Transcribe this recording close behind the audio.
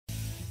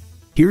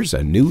Here's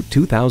a new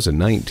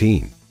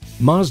 2019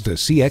 Mazda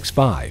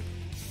CX-5.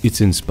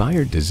 Its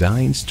inspired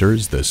design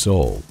stirs the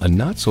soul, a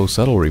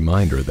not-so-subtle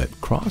reminder that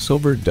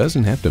crossover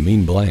doesn't have to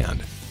mean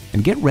bland.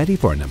 And get ready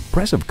for an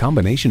impressive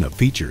combination of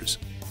features: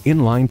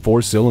 inline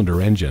 4-cylinder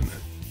engine,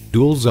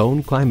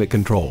 dual-zone climate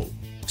control,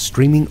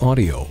 streaming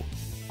audio,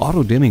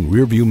 auto-dimming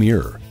rearview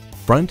mirror,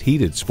 front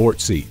heated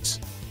sports seats,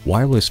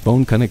 wireless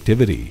phone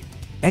connectivity,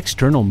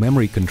 external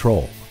memory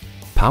control,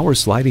 power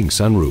sliding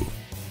sunroof,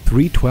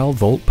 3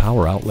 12-volt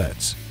power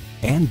outlets,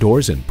 and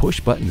doors and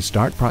push-button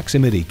start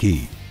proximity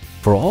key.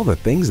 For all the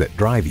things that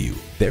drive you,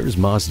 there's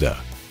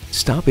Mazda.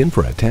 Stop in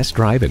for a test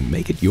drive and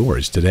make it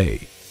yours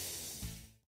today.